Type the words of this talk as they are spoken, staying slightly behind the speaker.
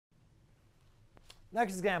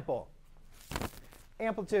Next example.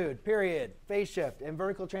 Amplitude, period, phase shift, and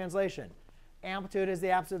vertical translation. Amplitude is the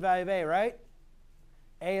absolute value of a, right?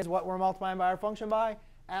 A is what we're multiplying by our function by.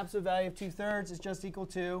 Absolute value of 2/3 is just equal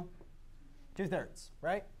to 2/3,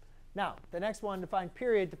 right? Now, the next one, to find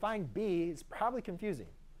period, to find b, is probably confusing.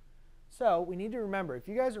 So we need to remember, if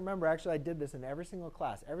you guys remember, actually I did this in every single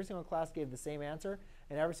class. Every single class gave the same answer.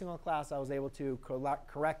 And every single class I was able to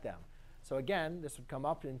correct them. So again, this would come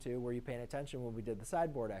up into were you paying attention when we did the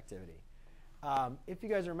sideboard activity. If you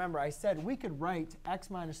guys remember, I said we could write x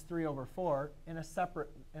minus 3 over 4 in a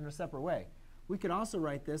separate way. We could also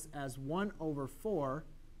write this as 1 over 4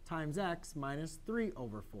 times x minus 3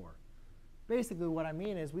 over 4. Basically, what I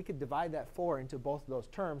mean is we could divide that 4 into both of those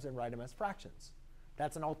terms and write them as fractions.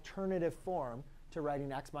 That's an alternative form to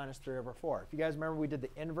writing x minus 3 over 4. If you guys remember, we did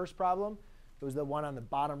the inverse problem. It was the one on the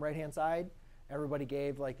bottom right-hand side. Everybody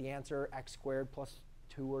gave like the answer x squared plus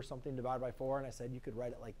 2 or something divided by 4. And I said you could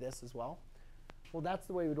write it like this as well. Well, that's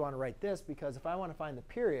the way we'd want to write this, because if I want to find the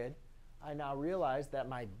period, I now realize that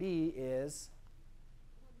my b is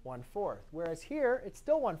 1/4. Whereas here, it's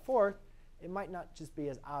still 1/4. It might not just be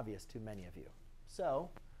as obvious to many of you. So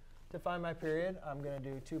to find my period, I'm going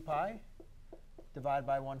to do 2 pi divided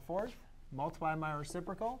by 1/4. Multiply my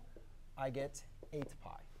reciprocal. I get 8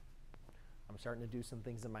 pi. I'm starting to do some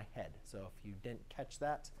things in my head. So if you didn't catch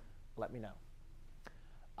that, let me know.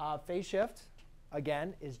 Phase shift,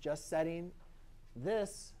 again, is just setting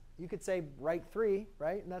this. You could say right 3,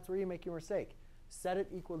 right? And that's where you make your mistake. Set it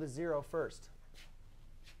equal to 0 first.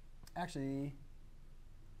 Actually,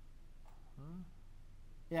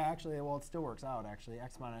 well, it still works out, actually.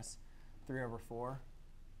 X minus 3 over 4,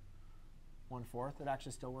 1/4. It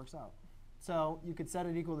actually still works out. So you could set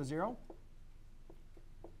it equal to 0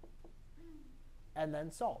 and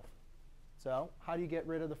then solve. So how do you get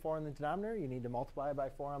rid of the 4 in the denominator? You need to multiply by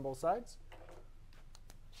 4 on both sides.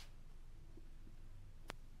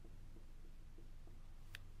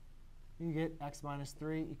 You get x minus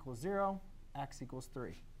 3 equals 0, x equals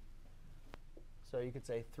 3. So you could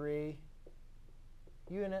say 3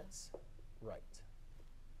 units right.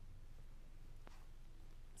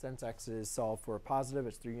 Since x is solved for a positive,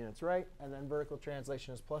 it's 3 units right. And then vertical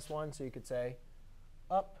translation is +1, so you could say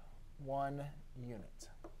up 1 unit.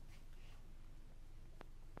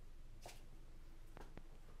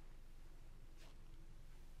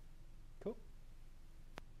 Cool.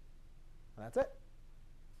 And that's it.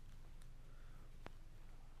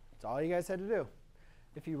 That's all you guys had to do.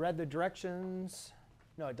 If you read the directions,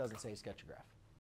 no, it doesn't say sketch a graph.